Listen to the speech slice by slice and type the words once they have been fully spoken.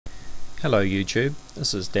Hello YouTube,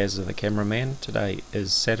 this is Dazza the cameraman. Today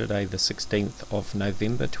is Saturday the 16th of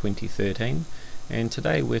November 2013 and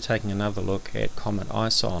today we're taking another look at Comet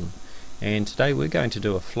ISON, and today we're going to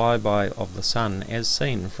do a flyby of the Sun as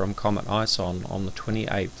seen from Comet ISON on the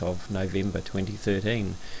 28th of November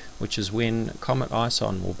 2013, which is when Comet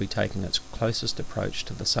ISON will be taking its closest approach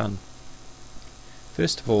to the Sun.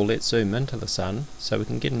 First of all, let's zoom into the Sun so we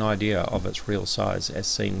can get an idea of its real size as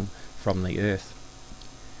seen from the Earth.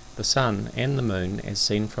 The Sun and the Moon, as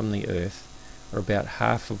seen from the Earth, are about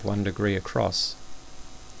half of 1 degree across,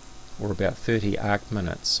 or about 30 arc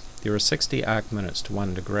minutes. There are 60 arc minutes to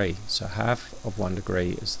 1 degree, so half of 1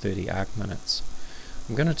 degree is 30 arc minutes.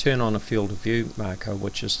 I'm going to turn on a field of view marker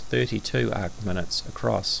which is 32 arc minutes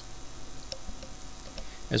across.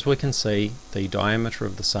 As we can see, the diameter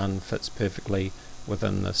of the Sun fits perfectly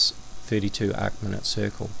within this 32 arc minute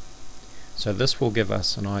circle. So this will give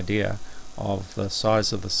us an idea of the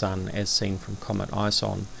size of the Sun as seen from Comet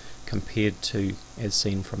ISON compared to as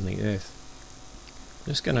seen from the Earth. I'm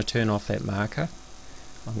just going to turn off that marker.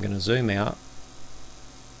 I'm going to zoom out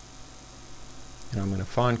and I'm going to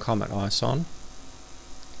find Comet ISON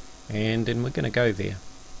and then we're going to go there.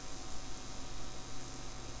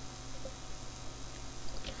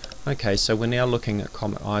 Okay, so we're now looking at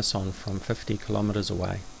Comet ISON from 50 kilometers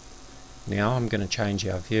away. Now I'm going to change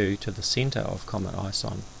our view to the center of Comet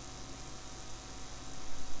ISON.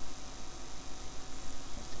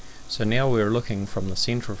 So now we're looking from the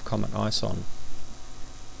center of Comet ISON.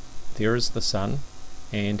 There is the Sun,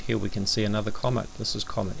 and here we can see another comet. This is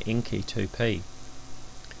Comet Encke 2P.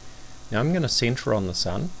 Now I'm going to center on the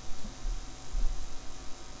Sun,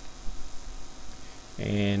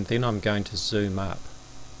 and then I'm going to zoom up.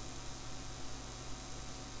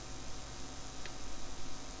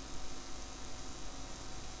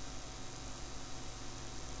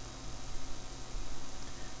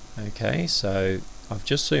 Okay, so I've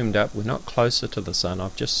just zoomed up. We're not closer to the Sun,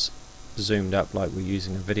 I've just zoomed up like we're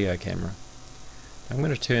using a video camera. I'm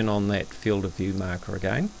going to turn on that field of view marker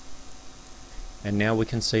again, and now we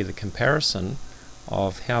can see the comparison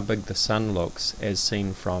of how big the Sun looks as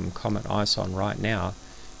seen from Comet ISON right now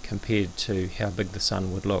compared to how big the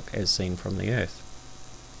Sun would look as seen from the Earth.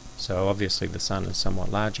 So obviously the Sun is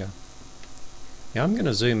somewhat larger. Now I'm going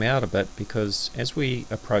to zoom out a bit because as we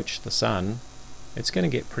approach the Sun it's going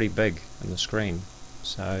to get pretty big in the screen,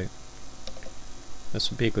 so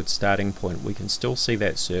this would be a good starting point. We can still see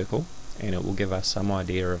that circle and it will give us some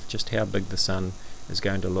idea of just how big the Sun is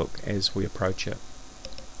going to look as we approach it.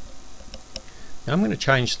 Now I'm going to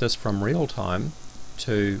change this from real time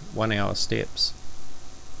to 1 hour steps,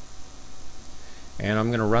 and I'm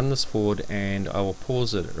going to run this forward and I will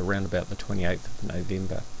pause it at around about the 28th of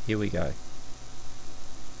November. Here we go.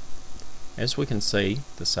 As we can see,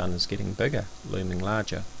 the Sun is getting bigger, looming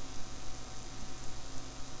larger.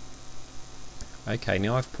 Okay,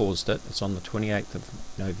 now I've paused it. It's on the 28th of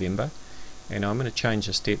November, and I'm going to change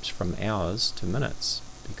the steps from hours to minutes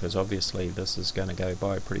because obviously this is going to go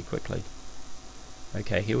by pretty quickly.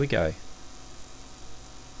 Okay, here we go.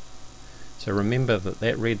 So remember that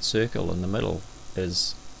that red circle in the middle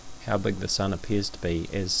is how big the Sun appears to be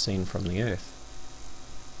as seen from the Earth.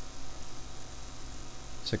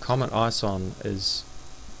 So Comet ISON is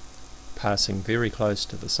passing very close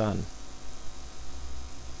to the Sun.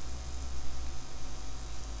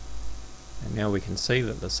 And now we can see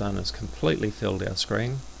that the Sun has completely filled our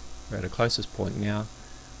screen. We're at a closest point now.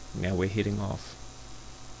 Now we're heading off.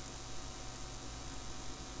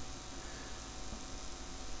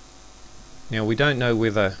 Now we don't know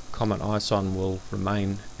whether Comet ISON will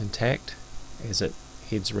remain intact as it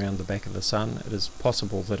heads around the back of the Sun. It is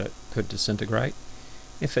possible that it could disintegrate.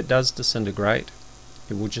 If it does disintegrate,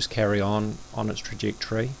 it will just carry on its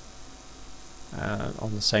trajectory,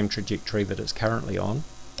 on the same trajectory that it's currently on.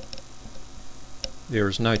 There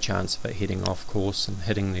is no chance of it heading off course and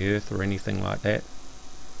hitting the Earth or anything like that.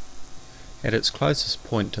 At its closest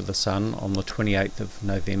point to the Sun on the 28th of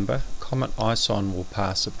November, Comet ISON will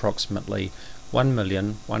pass approximately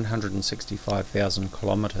 1,165,000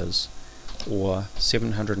 kilometers or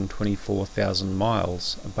 724,000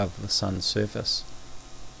 miles above the Sun's surface.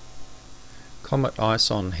 Comet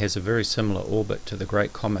ISON has a very similar orbit to the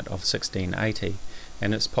Great Comet of 1680,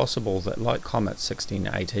 and it's possible that like Comet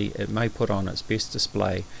 1680 it may put on its best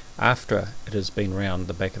display after it has been round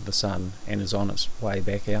the back of the Sun and is on its way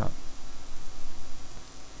back out.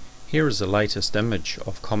 Here is the latest image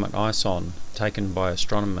of Comet ISON taken by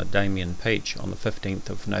astronomer Damian on the 15th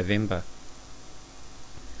of November.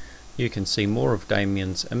 You can see more of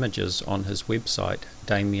Damian's images on his website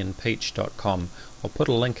damianpeach.com. I'll put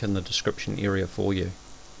a link in the description area for you.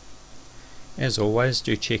 As always,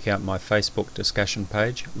 do check out my Facebook discussion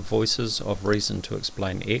page, Voices of Reason to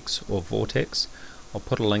Explain X or VORTEX. I'll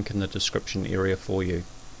put a link in the description area for you.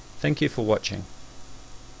 Thank you for watching.